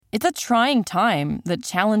It's a trying time that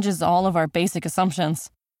challenges all of our basic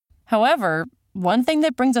assumptions. However, one thing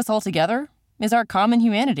that brings us all together is our common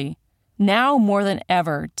humanity. Now more than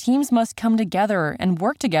ever, teams must come together and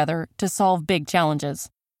work together to solve big challenges.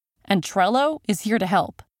 And Trello is here to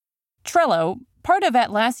help. Trello, part of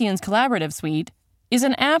Atlassian's collaborative suite, is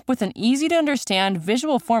an app with an easy-to-understand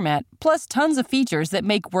visual format plus tons of features that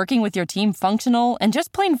make working with your team functional and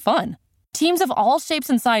just plain fun. Teams of all shapes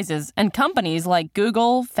and sizes and companies like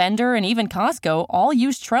Google, Fender, and even Costco all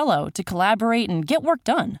use Trello to collaborate and get work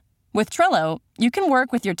done. With Trello, you can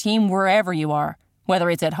work with your team wherever you are, whether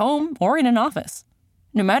it's at home or in an office.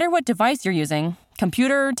 No matter what device you're using,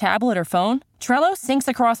 computer, tablet, or phone, Trello syncs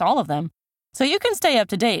across all of them, so you can stay up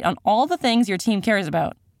to date on all the things your team cares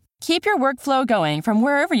about. Keep your workflow going from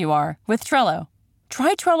wherever you are with Trello.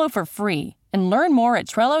 Try Trello for free and learn more at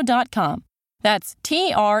Trello.com. That's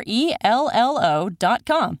Trello.com.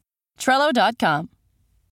 Trello.com.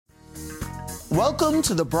 Welcome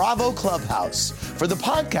to the Bravo Clubhouse for the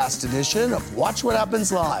podcast edition of Watch What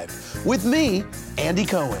Happens Live with me, Andy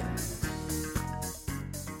Cohen.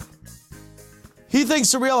 He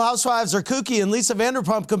thinks the Real Housewives are kooky, and Lisa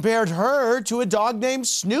Vanderpump compared her to a dog named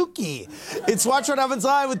Snooki. It's Watch What Happens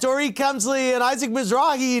Live with Dorit Kemsley and Isaac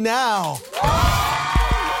Mizrahi now.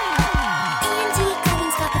 Andy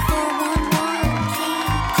Cohen's got the 411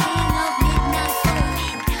 king of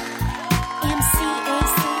midnight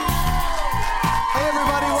MCAC. Hey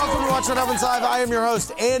everybody, welcome to Watch What Happens Live. I am your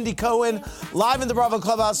host, Andy Cohen, live in the Bravo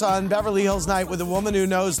Clubhouse on Beverly Hills Night with a woman who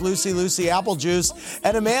knows Lucy apple juice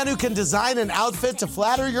and a man who can design an outfit to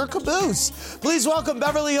flatter your caboose. Please welcome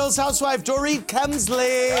Beverly Hills housewife Dorit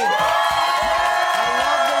Kemsley.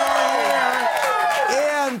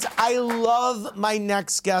 And I love my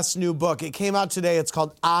next guest's new book. It came out today. It's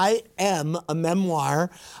called I Am, a Memoir.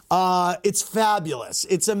 It's fabulous.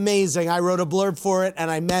 It's amazing. I wrote a blurb for it, and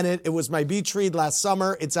I meant it. It was my beach read last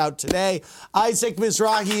summer. It's out today. Isaac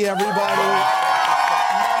Mizrahi, everybody.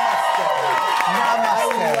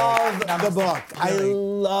 I love the book. Really, I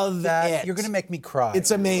love it. You're going to make me cry.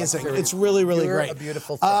 It's amazing. It's really, really You're great. A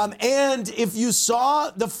beautiful thing. And if you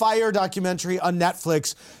saw the Fire documentary on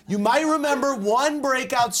Netflix, you might remember one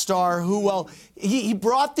breakout star who, well, he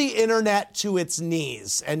brought the internet to its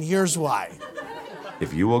knees. And here's why.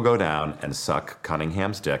 If you will go down and suck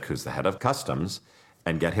Cunningham's dick, who's the head of customs,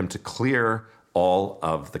 and get him to clear all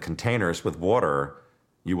of the containers with water,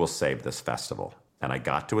 you will save this festival. And I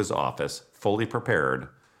got to his office fully prepared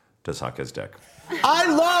to suck his dick. I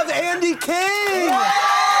love Andy King!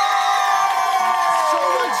 So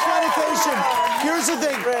much dedication. Here's the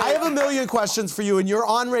thing. I have a million questions for you, and you're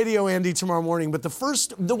on Radio Andy tomorrow morning. But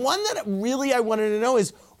the one that really I wanted to know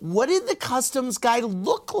is, what did the customs guy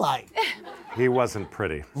look like? He wasn't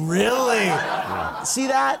pretty. Really? No. See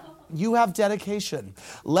that? You have dedication.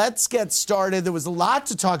 Let's get started. There was a lot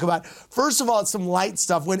to talk about. First of all, it's some light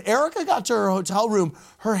stuff. When Erica got to her hotel room,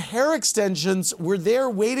 her hair extensions were there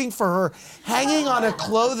waiting for her, hanging on a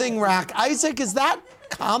clothing rack. Isaac, is that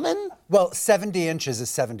common? Well, 70 inches is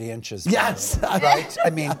 70 inches. Yes. Right? I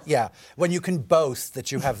mean, yeah. When you can boast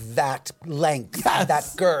that you have that length,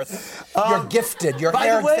 that girth, you're gifted. Your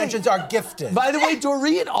hair extensions are gifted. By the way,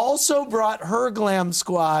 Dorit also brought her glam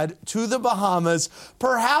squad to the Bahamas,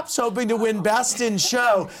 perhaps hoping to win Best in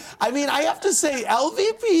Show. I mean, I have to say,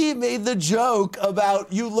 LVP made the joke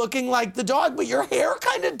about you looking like the dog, but your hair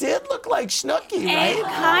kind of did look like Snooki, right? It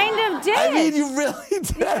kind of did. I mean, you really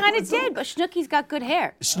did. It kind of did, but Snooki's got good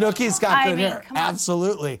hair. Snooki's got good hair.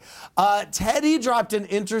 Absolutely. Teddy dropped an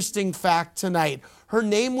interesting fact tonight. Her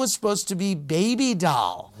name was supposed to be Baby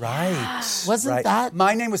Doll. Right. Wasn't that?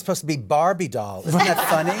 My name was supposed to be Barbie Doll. Isn't that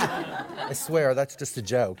funny? I swear, that's just a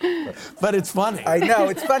joke. But it's funny. I know,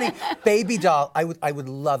 it's funny. Baby Doll, I would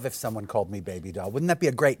love if someone called me Baby Doll. Wouldn't that be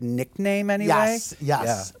a great nickname anyway? Yes.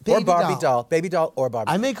 Yeah. Baby or Barbie Doll. Baby Doll or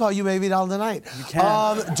Barbie. I may call you Baby Doll tonight. You can.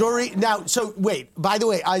 Dorit, now, so wait, by the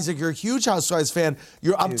way, Isaac, you're a huge Housewives fan.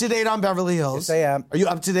 You're up to date on Beverly Hills. Yes, I am. Are you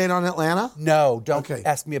up to date on Atlanta? No, don't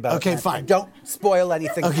ask me about Atlanta. Okay, fine. Don't spoil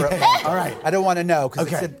anything for Atlanta. All right. I don't want to know because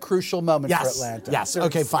it's a crucial moment for Atlanta. Yes,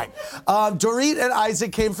 okay, fine. Dorit and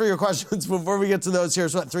Isaac came for your questions. Before we get to those,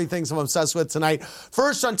 here's what 3 things I'm obsessed with tonight.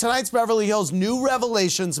 First, on tonight's Beverly Hills, new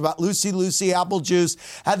revelations about Lucy apple juice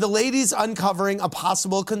had the ladies uncovering a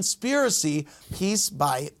possible conspiracy piece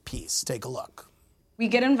by piece. Take a look. We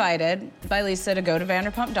get invited by Lisa to go to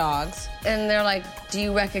Vanderpump Dogs. And they're like, do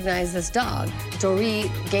you recognize this dog?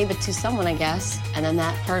 Dorit gave it to someone, I guess, and then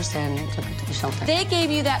that person took it to the shelter. They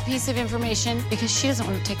gave you that piece of information because she doesn't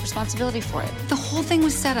want to take responsibility for it. The whole thing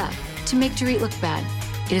was set up to make Dorit look bad.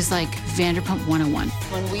 It is like Vanderpump 101.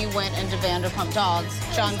 When we went into Vanderpump Dogs,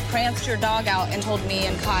 John pranced your dog out and told me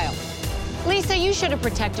and Kyle. Lisa, you should have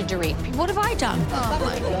protected Dorit. What have I done? Oh,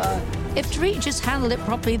 my God. If Dorit just handled it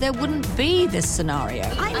properly, there wouldn't be this scenario.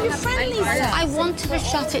 I'm your friend, Lisa. I wanted to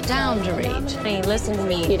shut it down, Dorit. Hey, listen to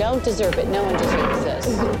me. You don't deserve it. No one deserves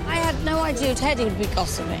this. I had no idea Teddy would be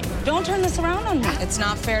gossiping. Don't turn this around on me. It's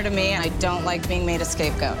not fair to me. I don't like being made a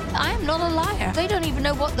scapegoat. I am not a liar. They don't even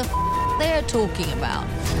know what the they're talking about.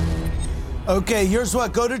 Okay, here's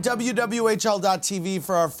what. Go to WWHL.tv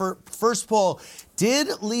for our first poll.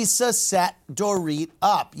 Did Lisa set Dorit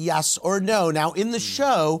up? Yes or no? Now, in the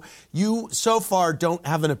show, you so far don't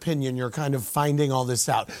have an opinion. You're kind of finding all this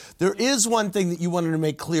out. There is one thing that you wanted to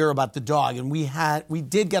make clear about the dog, and we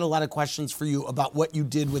did get a lot of questions for you about what you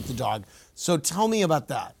did with the dog. So tell me about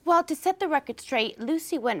that. Well, to set the record straight,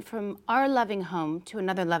 Lucy went from our loving home to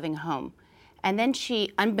another loving home. And then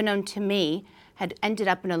she, unbeknown to me, had ended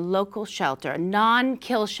up in a local shelter, a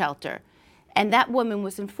non-kill shelter. And that woman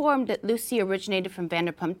was informed that Lucy originated from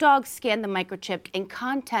Vanderpump Dogs, scanned the microchip, and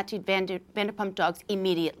contacted Vanderpump Dogs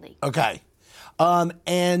immediately. Okay.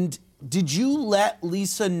 And did you let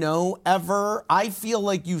Lisa know ever? I feel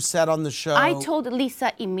like you said on the show. I told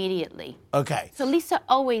Lisa immediately. Okay. So Lisa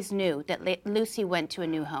always knew that Lucy went to a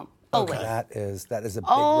new home. Always. Okay. That is a big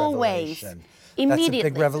Always. revelation. Immediately.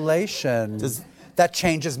 That's a big revelation. That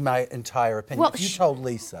changes my entire opinion. Well, if you told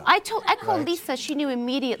Lisa. I told Lisa. She knew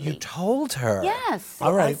immediately. You told her? Yes.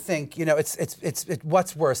 All right. I think, it's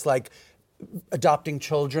what's worse, like adopting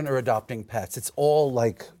children or adopting pets. It's all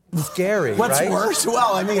like scary, What's right? worse?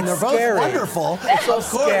 Well, I mean, they're both scary. Wonderful. It's so of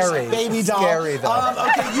course, scary. baby It's doll. scary, though.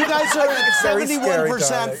 Okay, you guys are at Very 71%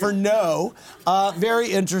 scary, for no.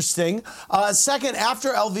 Very interesting. Second, after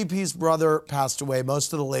LVP's brother passed away,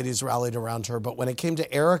 most of the ladies rallied around her. But when it came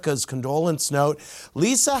to Erica's condolence note,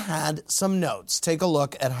 Lisa had some notes. Take a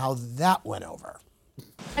look at how that went over.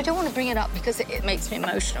 I don't want to bring it up because it makes me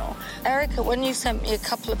emotional. Erica, when you sent me a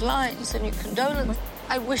couple of lines and your condolence,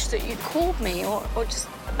 I wish that you'd called me or just...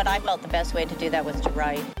 But I felt the best way to do that was to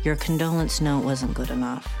write. Your condolence note wasn't good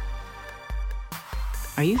enough.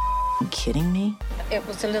 Are you kidding me? It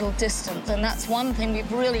was a little distant, and that's one thing we've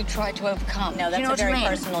really tried to overcome. No, that's you know a very what I mean?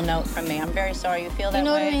 personal note from me. I'm very sorry you feel that You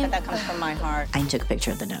know what way, I mean? but that comes from my heart. I took a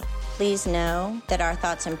picture of the note. Please know that our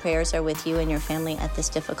thoughts and prayers are with you and your family at this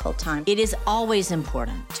difficult time. It is always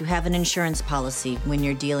important to have an insurance policy when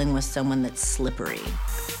you're dealing with someone that's slippery.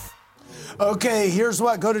 Okay, here's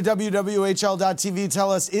what. Go to WWHL.tv.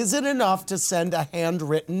 Tell us, is it enough to send a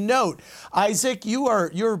handwritten note? Isaac,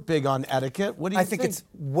 you're big on etiquette. What do you think? I think it's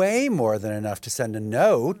way more than enough to send a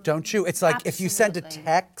note, don't you? It's like if you send a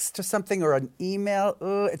text to something or an email,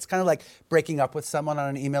 it's kind of like breaking up with someone on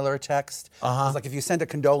an email or a text. It's like if you send a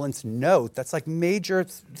condolence note, that's like major,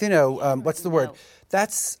 what's the word?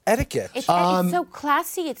 That's etiquette. It's so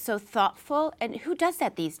classy, it's so thoughtful, and who does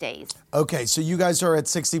that these days? Okay, so you guys are at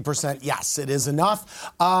 60%. Yes, it is enough.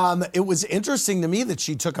 It was interesting to me that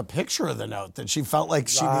she took a picture of the note, that she felt like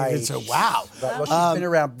she needed to, wow. Well, she's been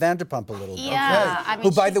around Vanderpump a little bit. Yeah. Okay. I mean,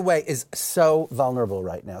 Who, by the way, is so vulnerable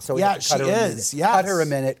right now. So we have to cut her a minute. Yes. Cut her a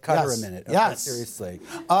minute. Cut her a minute. Okay, Yes. seriously.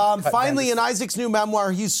 Finally, in Isaac's new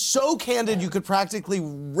memoir, he's so candid you could practically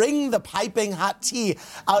wring the piping hot tea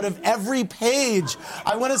out of every page.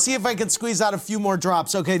 I want to see if I can squeeze out a few more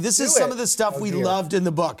drops. Okay, this is some of the stuff we loved in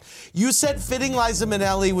the book. You said fitting Liza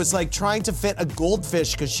Minnelli was like trying to fit a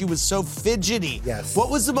goldfish because she was so fidgety. Yes.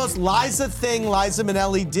 What was the most Liza thing Liza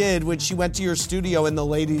Minnelli did when she went to your studio in the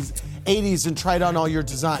 80s and tried on all your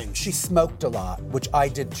designs? She smoked a lot, which I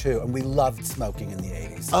did too, and we loved smoking in the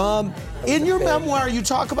 80s. In your memoir, you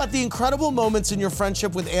talk about the incredible moments in your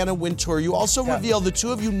friendship with Anna Wintour. You also reveal the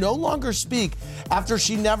two of you no longer speak after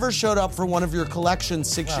she never showed up for one of your collections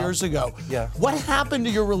 6 years ago. Yeah. What happened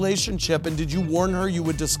to your relationship, and did you warn her you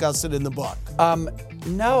would discuss it in the book?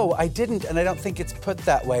 No, I didn't, and I don't think it's put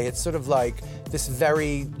that way. It's sort of like this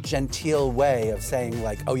very genteel way of saying,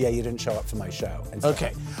 like, oh yeah, you didn't show up for my show. And so,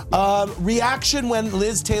 Okay. Reaction when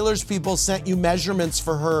Liz Taylor's people sent you measurements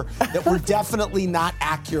for her that were definitely not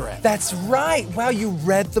accurate. That's right. Wow, you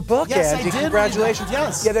read the book, Yes, Andy. I did. Congratulations.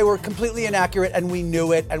 Yes. Yeah, they were completely inaccurate, and we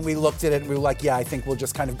knew it, and we looked at it, and we were like, yeah, I think we'll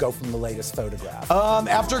just kind of go from the latest photograph.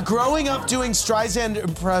 After growing up doing Streisand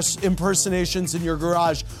impersonations in your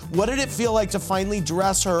garage, what did it feel like to finally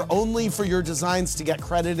dress her only for your designs to get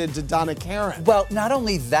credited to Donna Karan? Well, not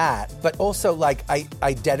only that, but also, like,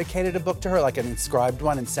 I dedicated a book to her, like an inscribed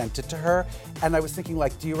one, and sent it to her. And I was thinking,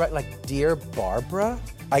 like, do you write, like, Dear Barbara?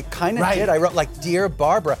 I kind of did. I wrote like Dear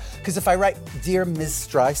Barbara, because if I write Dear Ms.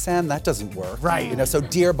 Streisand, that doesn't work. Right. You know, so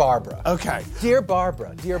Dear Barbara. Okay. Dear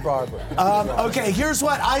Barbara. Dear Barbara. Okay, here's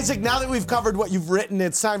what, Isaac, now that we've covered what you've written,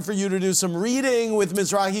 it's time for you to do some reading with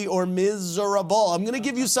Mizrahi or Miserable. I'm going to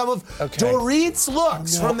give you some of Dorit's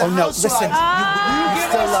looks from the Housewives. Listen, you give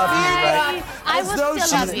still us love me, feedback right? I as will though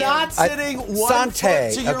still she's love you. not sitting one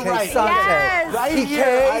foot to your right. Yes. Right PK,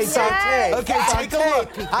 here, Isaac. Santé. Okay, take a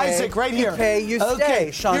look. PK. Isaac, right here. PK, you stay.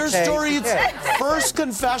 Shantae, Here's Dorit's PK. first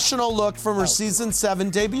confessional look from her season 7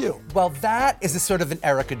 debut. Well, that is a sort of an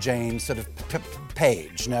Erica Jane sort of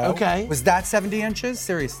page, no? Okay. Was that 70 inches?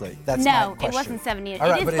 Seriously, that's my No, question. it wasn't 70 inches. All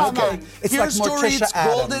right, It but is it's Balmain. okay. It's Here's like Morticia Dorit's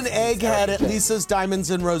Adams. golden egghead at Lisa's Diamonds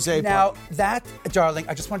and Rosé. Now, that, darling,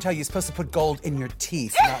 I just want to tell you, you're supposed to put gold in your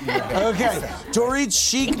teeth, not in your hair. Okay, Dorit's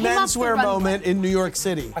chic It came off the menswear runway. moment in New York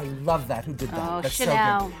City. I love that. Who did that? Oh, That's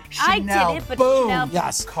Chanel. so good. I Chanel. did it, but Boom. Chanel.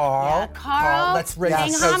 Yes. Carl. Yeah, Carl. Let's raise Paying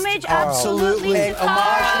a toast to homage, Carl. absolutely, Paying to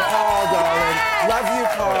homage to Carl, darling. Love you,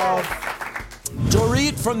 Carl.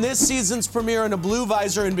 Dorit from this season's premiere in a blue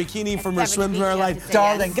visor and bikini from her swimwear line.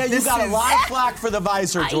 Darling, Yeah, you this got a is- lot of flack for the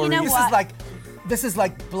visor, Dorit. You know This what? is like, this is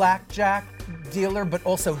like blackjack dealer, but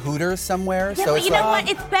also Hooters somewhere. Yeah, so but it's you know like,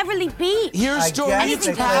 what? It's Beverly Beach. Here's I guess Dorit's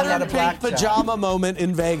they play a lot pattern of pink blackjack. pajama moment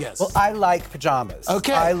in Vegas. Well, I like pajamas.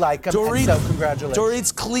 Okay. I like them, and so congratulations.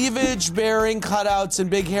 Dorit's cleavage-bearing cutouts and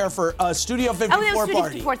big hair for Studio 54 Oh, it was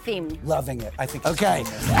party. 54 theme. Loving it. I think. Okay.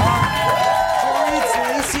 Dorit's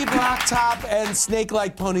lacy black top and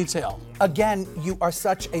snake-like ponytail. Again, you are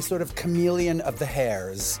such a sort of chameleon of the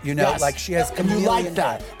hairs. You know, Yes. like she has And chameleon you like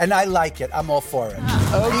that. hair. And I like it. I'm all for it. Okay. Keep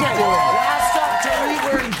doing it. Last up, Dorit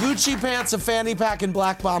wearing Gucci pants, a fanny pack, and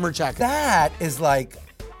black bomber jacket. That is like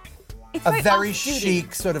It's a very off-duty.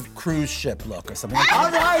 chic sort of cruise ship look or something.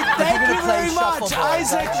 All right, If thank you're gonna you play very much, shuffleboard,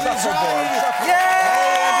 Isaac like shuffleboard, Mizrahi.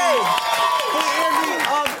 Yay! Hey,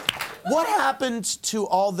 Andy, what happened to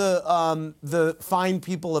all the fine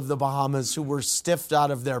people of the Bahamas who were stiffed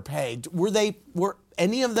out of their pay? Were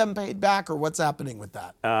any of them paid back, or what's happening with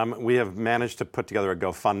that? We have managed to put together a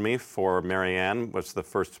GoFundMe for Marianne, was the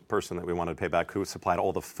first person that we wanted to pay back, who supplied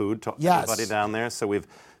all the food to everybody down there. So we've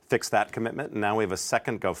fixed that commitment, and now we have a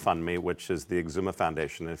second GoFundMe, which is the Exuma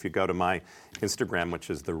Foundation. And if you go to my Instagram, which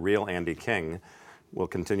is The Real Andy King, we'll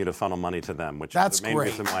continue to funnel money to them, which is the main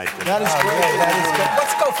reason why I did That is great. That is good.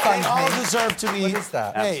 Let's go They fund all me. deserve to be What is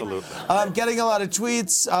that? paid. Absolutely. I'm getting a lot of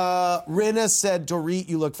tweets. Rina said, Dorit,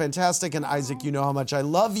 you look fantastic. And Isaac, you know how much I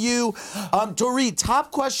love you. Dorit,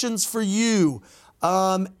 top questions for you.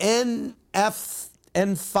 NF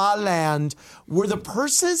and Faland, were the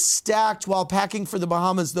purses stacked while packing for the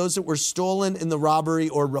Bahamas those that were stolen in the robbery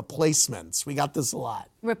or replacements? We got this a lot.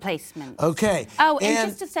 Replacements. Okay. Oh, and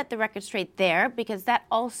just to set the record straight there, because that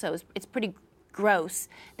also is, it's pretty gross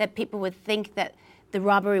that people would think that the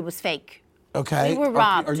robbery was fake. Okay. We were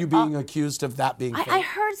robbed. Are you being accused of that being fake? I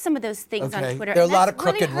heard some of some things on Twitter. There are a and lot of that's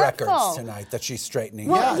really crooked records hurtful. tonight that she's straightening.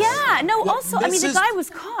 Well, Yes. yeah. No, Well, also, I mean, the Mrs. guy was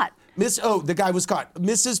caught. The guy was caught.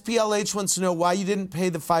 Mrs. PLH wants to know why you didn't pay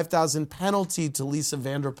the $5,000 penalty to Lisa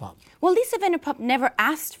Vanderpump. Well, Lisa Vanderpump never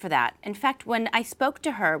asked for that. In fact, when I spoke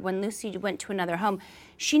to her, when Lucy went to another home,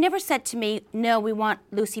 she never said to me, no, we want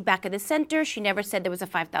Lucy back at the center. She never said there was a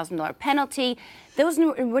 $5,000 penalty. Those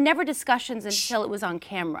were never discussions until it was on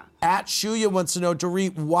camera. At Shuya wants to know,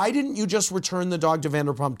 Dorit, why didn't you just return the dog to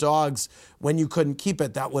Vanderpump Dogs when you couldn't keep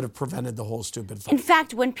it? That would have prevented the whole stupid fight. In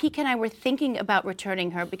fact, when PK and I were thinking about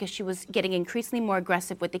returning her because she was getting increasingly more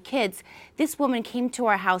aggressive with the kids, this woman came to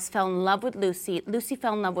our house, fell in love with Lucy. Lucy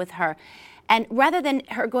fell in love with her. And rather than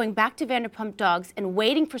her going back to Vanderpump Dogs and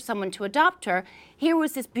waiting for someone to adopt her, here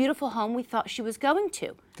was this beautiful home we thought she was going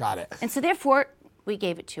to. Got it. And so therefore, we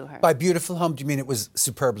gave it to her. By beautiful home, do you mean it was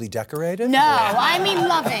superbly decorated? No, I mean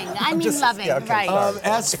loving. I mean loving, yeah, okay, right. sorry.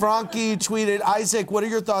 S. Frankie tweeted, Isaac, what are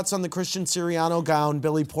your thoughts on the Christian Siriano gown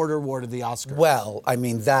Billy Porter wore to the Oscars? Well, I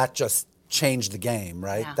mean, that just changed the game,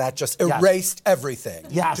 right? Yeah. That just erased everything.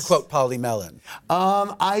 Yes. To quote Polly Mellon.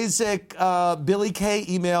 Isaac, Billy K.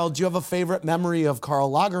 emailed, do you have a favorite memory of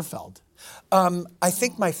Karl Lagerfeld? I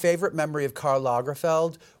think my favorite memory of Karl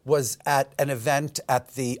Lagerfeld was at an event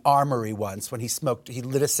at the Armory once when he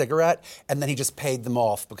lit a cigarette and then he just paid them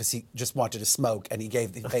off because he just wanted to smoke and he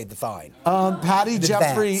paid the fine. Patty In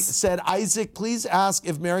Jeffrey advance. said, Isaac, please ask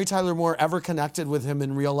if Mary Tyler Moore ever connected with him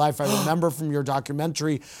in real life. I remember from your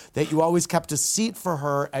documentary that you always kept a seat for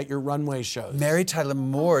her at your runway shows. Mary Tyler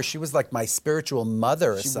Moore, she was like my spiritual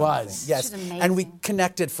mother or She something. was. Yes. She's amazing. And we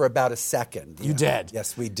connected for about a second. You did?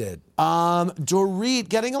 Yes, we did. Dorit,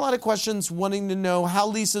 getting a lot of questions wanting to know how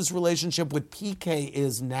Lisa's relationship with PK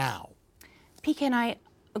is now. PK and I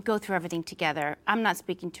go through everything together. I'm not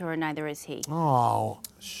speaking to her, neither is he. Oh,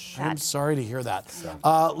 I'm sorry to hear that.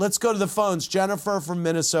 Let's go to the phones. Jennifer from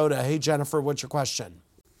Minnesota. Hey, Jennifer, what's your question?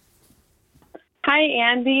 Hi,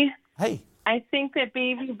 Andy. Hey. I think that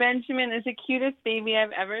baby Benjamin is the cutest baby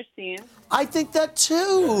I've ever seen. I think that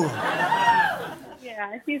too.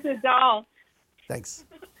 Yeah, he's a doll. Thanks.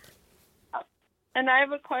 And I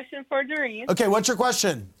have a question for Dorit. Okay, what's your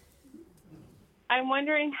question? I'm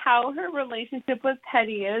wondering how her relationship with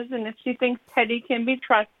Teddy is and if she thinks Teddy can be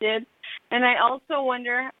trusted. And I also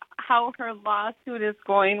wonder how her lawsuit is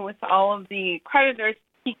going with all of the creditors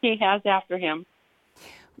PK has after him.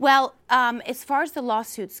 Well, as far as the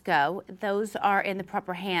lawsuits go, those are in the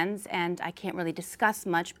proper hands, and I can't really discuss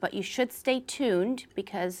much, but you should stay tuned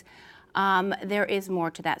because there is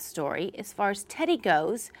more to that story. As far as Teddy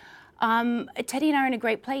goes, Teddy and I are in a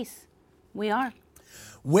great place. We are.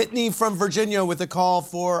 Whitney from Virginia with a call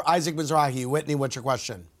for Isaac Mizrahi. Whitney, what's your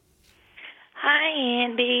question? Hi,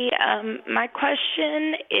 Andy. My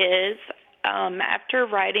question is, after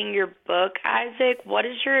writing your book, Isaac, what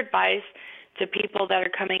is your advice to people that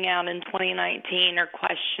are coming out in 2019 or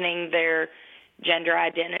questioning their gender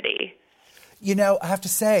identity? You know, I have to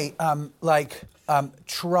say,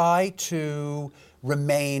 try to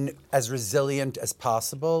remain as resilient as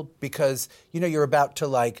possible because, you know, you're about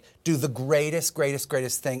to, do the greatest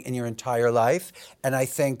thing in your entire life. And I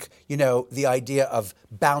think, you know, the idea of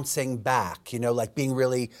bouncing back, you know, being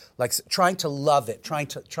really, trying to love it, trying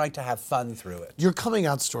to have fun through it. Your coming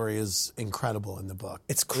out story is incredible in the book.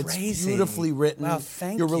 It's crazy. It's beautifully written. Wow,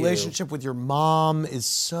 thank you. you. Your relationship with your mom is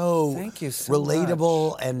so, thank you so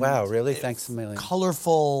relatable much. and wow, really? Thanks a million.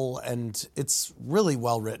 Colorful, and it's really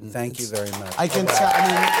well written. Thank you very much. I can tell. I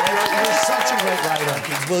mean, you're such a great writer.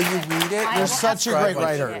 Will you read it? You're such a great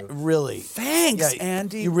writer. Really. Thanks,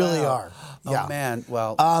 Andy. You really are. Oh, man.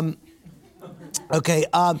 Well. Okay.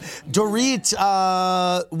 Dorit,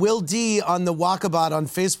 Will D on the Walkabout on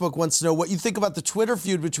Facebook wants to know what you think about the Twitter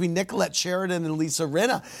feud between Nicolette Sheridan and Lisa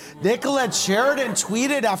Rinna. Nicolette Sheridan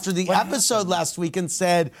tweeted after the episode last week and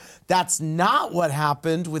said, that's not what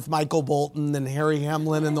happened with Michael Bolton and Harry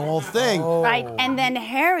Hamlin and the whole thing. Right, and then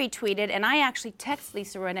Harry tweeted, and I actually texted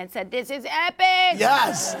Lisa Rinna and said, this is epic!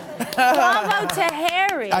 Yes! Bravo to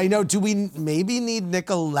Harry! I know. Do we maybe need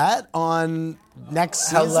Nicolette on next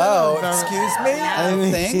season? Hello, excuse me? I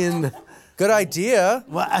mean, good idea.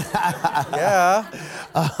 Yeah.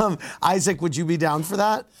 Isaac, would you be down for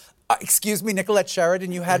that? Excuse me, Nicolette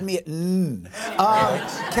Sheridan, you had me at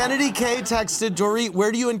Kennedy K texted, Dorit,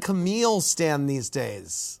 where do you and Camille stand these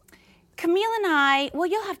days? Camille and I, well,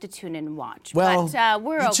 you'll have to tune in and watch. Well, but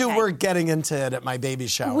we're you okay. two were getting into it at my baby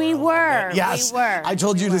shower. We were. Yes. We were. I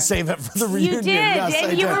told you to save it for the reunion. You did, yes,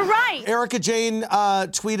 and I you did. were right. Erica Jane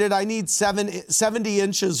tweeted, I need 70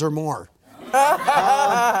 inches or more.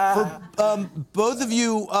 For both of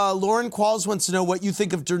you, Lauren Qualls wants to know what you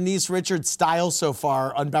think of Denise Richards' style so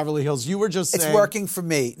far on Beverly Hills. You were just saying... It's working for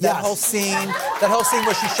me. That whole scene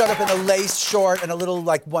where she showed up in a lace short and a little,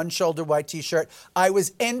 one-shoulder white T-shirt. I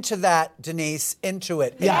was into that, Denise, into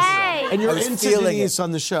it. Yes. And you're into Denise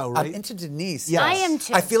on the show, right? I'm into Denise. Yes. I am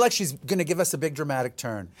too. I feel like she's going to give us a big dramatic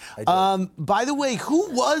turn. By the way,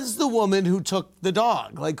 who was the woman who took the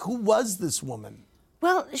dog? Who was this woman?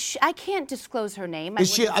 Well, I can't disclose her name.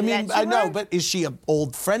 Is she? I mean, I know, but is she an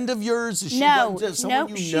old friend of yours? Is she someone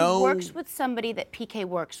you she know? works with somebody that PK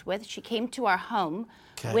works with. She came to our home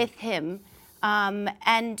with him,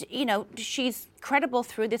 and she's credible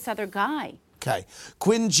through this other guy. Okay.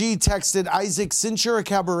 Quinn G texted, Isaac, since you're a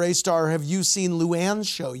cabaret star, have you seen Luann's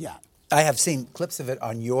show yet? I have seen clips of it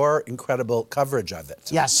on your incredible coverage of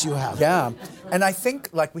it. Yes, you have. Yeah. And I think,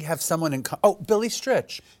 we have someone in... Billy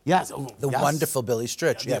Stritch. Yes. The wonderful Billy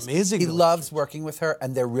Stritch. Yes. Amazing. He loves working with her,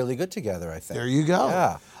 and they're really good together, I think. There you go.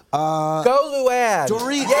 Yeah. Go, Luann!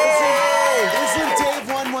 Dorit, listen,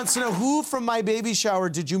 Dave One wants to know, who from My Baby Shower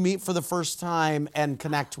did you meet for the first time and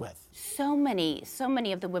connect with? So many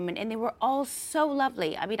of the women, and they were all so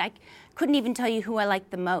lovely. I mean, I couldn't even tell you who I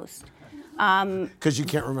liked the most. Because you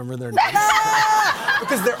can't remember their names.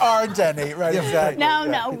 Because there aren't any, right? Exactly.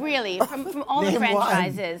 No, really. From all the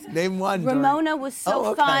franchises. Name one. Ramona was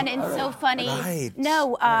so fun and so funny. Right.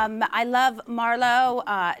 No, I love Marlo.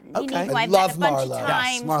 Nene, who I've met a bunch of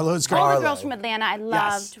times. Yes, Marlo's great. All the girls from Atlanta I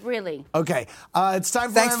loved, really. Okay, it's time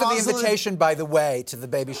for Thanks my for the invitation, by the way, to the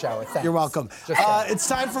baby shower. Thanks. You're welcome. It's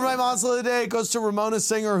time for my Mazel of the day. It goes to Ramona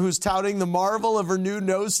Singer, who's touting the marvel of her new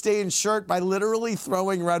no-stain shirt by literally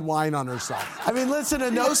throwing red wine on herself. I mean, listen, a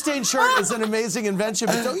no-stain shirt is an amazing invention,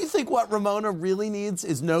 but don't you think what Ramona really needs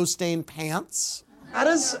is no-stain pants? How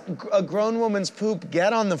does a grown woman's poop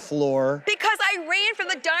get on the floor? Because I I ran from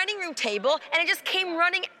the dining room table, and it just came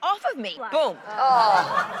running off of me. Boom.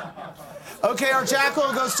 Okay, our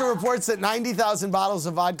jackal goes to reports that 90,000 bottles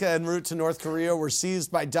of vodka en route to North Korea were seized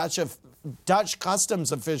by Dutch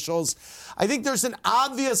customs officials. I think there's an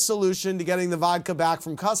obvious solution to getting the vodka back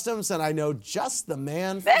from customs, and I know just the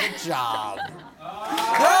man for the job. Come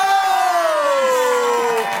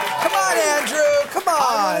on, Andrew. Come on.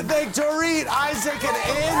 I want to thank Dorit, Isaac, and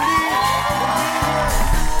Andy.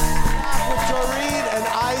 With Dorit and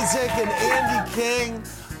Isaac and Andy King.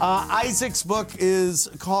 Isaac's book is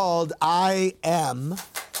called I Am, a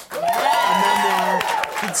memoir. You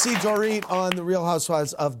can see Dorit on The Real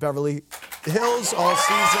Housewives of Beverly Hills all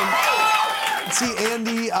season. You can see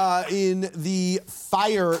Andy in the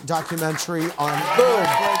Fire documentary on Netflix.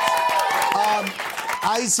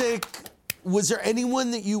 Isaac, was there anyone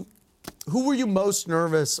that who were you most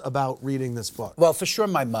nervous about reading this book? Well, for sure,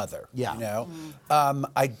 my mother. Yeah. You know,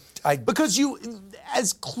 because you,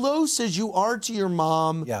 as close as you are to your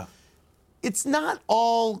mom. Yeah. It's not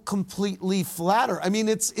all completely flatter. I mean,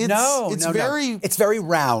 it's very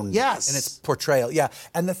round. Yes. In its portrayal. Yeah.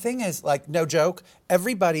 And the thing is, like, no joke,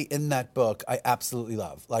 everybody in that book I absolutely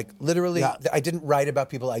love. Like, literally, I didn't write about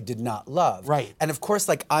people I did not love. Right. And of course,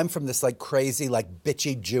 like, I'm from this like crazy, like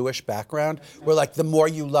bitchy Jewish background where like the more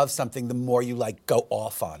you love something, the more you like go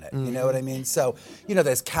off on it. You know what I mean? So, you know,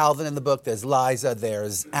 there's Calvin in the book, there's Liza,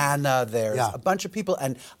 there's Anna, there's a bunch of people,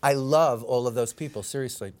 and I love all of those people,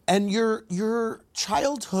 seriously. And your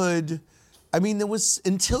childhood, I mean, there was,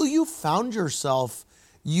 until you found yourself,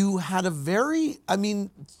 you had a very, I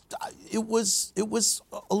mean, it was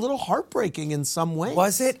a little heartbreaking in some ways.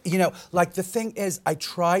 Was it? You know, like the thing is, I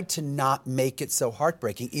tried to not make it so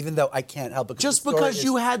heartbreaking, even though I can't help it. Just because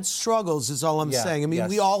you had struggles is all I'm saying. I mean,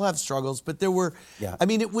 we all have struggles, but there were, I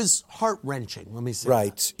mean, it was heart-wrenching, let me say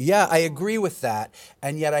that. Yeah, I agree with that.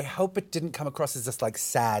 And yet I hope it didn't come across as this like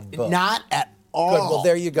sad book. Not at all. Good. Well,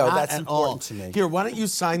 there you go. Not That's at important all. to me. Here, why don't you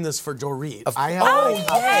sign this for Dorit? Exactly.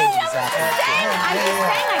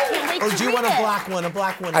 Or do you want a black one? A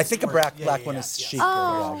black one. I think a black one is chic.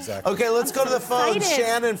 Yeah, exactly. Okay, let's go to the phone. Excited.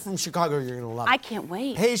 Shannon from Chicago. You're going to love it. I can't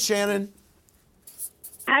wait. Hey, Shannon.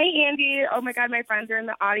 Hi, Andy. Oh my God, my friends are in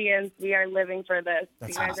the audience. We are living for this.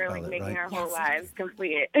 That's you guys are like making our whole lives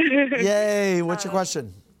complete. Yay. What's your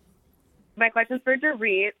question? My question's for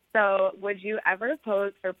Dorit. So, would you ever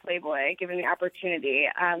pose for Playboy, given the opportunity,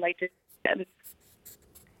 like to?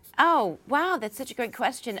 Oh, wow, that's such a great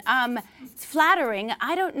question. It's flattering.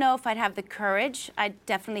 I don't know if I'd have the courage. I'd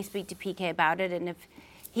definitely speak to PK about it, and if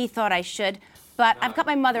he thought I should. But I've got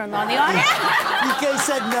my mother-in-law in the audience. PK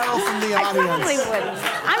said no from the audience. I probably wouldn't.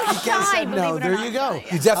 I'm shy, believe no. it or There not. you go.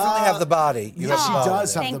 You definitely have the body. She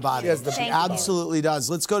does have the body. She absolutely does.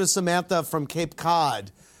 Let's go to Samantha from Cape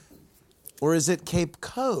Cod. Or is it Cape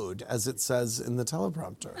Code, as it says in the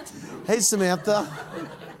teleprompter? Hey, Samantha.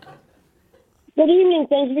 Good evening.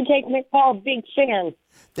 Thanks for taking my call. Big fan.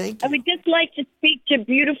 Thank you. I would just like to speak to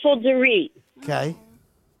beautiful Dorit. Okay.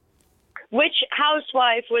 Which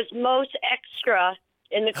housewife was most extra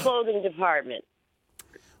in the clothing department?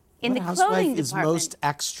 In What the housewife clothing is department. most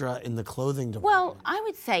extra in the clothing department? Well, I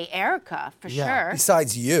would say Erica, for sure.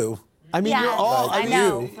 Besides you. I mean, Yes, you're all, I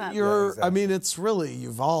know, but- I mean, it's really,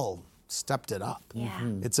 you've all stepped it up. Yeah.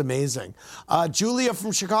 It's amazing. Julia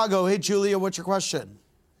from Chicago. Hey, Julia, what's your question?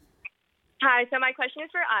 Hi, so my question is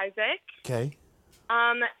for Isaac. Okay.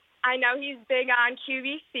 I know he's big on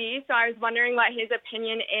QVC, so I was wondering what his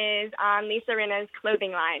opinion is on Lisa Rinna's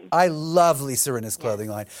clothing line. I love Lisa Rinna's clothing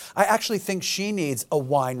line. I actually think she needs a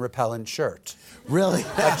wine-repellent shirt. Really?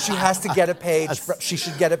 Like she has to get a page. She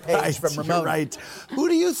should get a page from Ramona. You're right. Who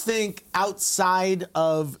do you think outside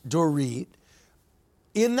of Dorit,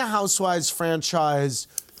 in the Housewives franchise,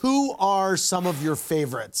 who are some of your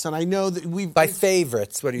favorites? And I know that By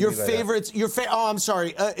favorites, what do you your mean by that? favorites? Oh, I'm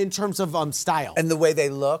sorry. In terms of style And the way they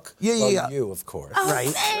look? Yeah, well, yeah. you, of course.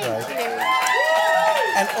 right?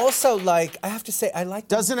 And also, like, I have to say, I like...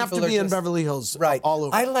 Doesn't have to be in Beverly Hills. Right. All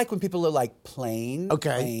over. I like when people are, like, plain.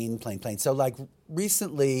 Okay. Plain. So, like,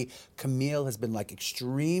 recently, Camille has been, like,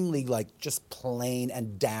 extremely, like, just plain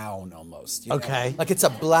and down almost. You know? Okay. Like, it's a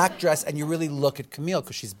black dress, and you really look at Camille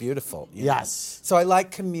because she's beautiful. You know? Yes. So I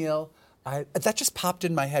like Camille. That just popped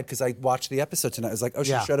in my head because I watched the episode tonight. I was like, oh,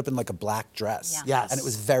 she Yeah. showed up in like a black dress. Yeah. Yes. And it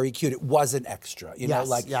was very cute. It wasn't extra, you know, Yes,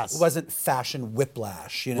 like yes. it wasn't fashion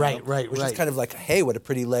whiplash, you know. Right, It was right. just kind of like, hey, what a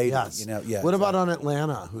pretty lady, Yes. you know. Yeah. What about on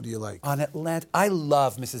Atlanta? Who do you like? On Atlanta? I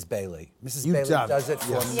love Mrs. Bailey. Mrs. You Bailey done. does it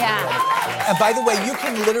for Yes. me. Yeah. And by the way, you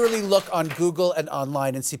can literally look on Google and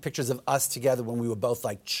online and see pictures of us together when we were both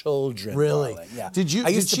like children. Really? darling. Yeah. Did I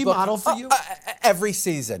used to she book- model for you? Every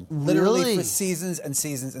season. Literally Really? for seasons and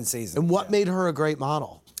seasons and seasons. And what made her a great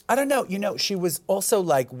model? I don't know. You know, she was also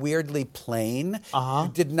like weirdly plain.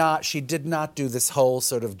 She did not do this whole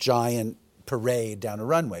sort of giant parade down a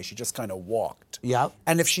runway. She just kind of walked. Yep.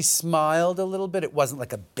 And if she smiled a little bit, it wasn't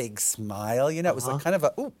like a big smile. You know, it was like kind of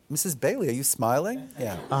a, ooh, Mrs. Bailey, are you smiling?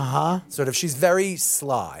 Yeah. Sort of. She's very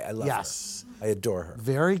sly. I love her. I adore her.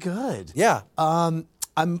 Very good. Yeah. I'm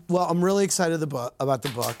really excited about the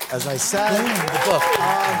book. As I said, the book.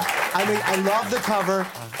 I love the cover.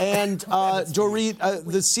 And Dorit,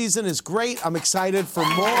 the season is great. I'm excited for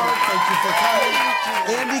more. Thank you for coming.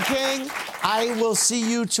 Andy King, I will see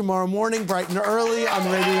you tomorrow morning, bright and early on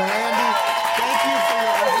Radio Andy. Thank you for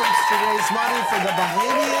your efforts to raise money for the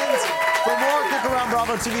Bahamians. For more, click around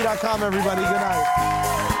BravoTV.com, everybody. Good night.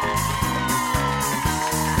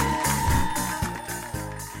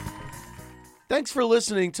 Thanks for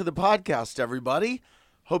listening to the podcast, everybody.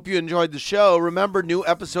 Hope you enjoyed the show. Remember, new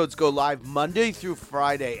episodes go live Monday through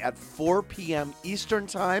Friday at 4 p.m. Eastern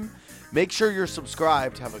Time. Make sure you're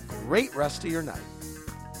subscribed. Have a great rest of your night.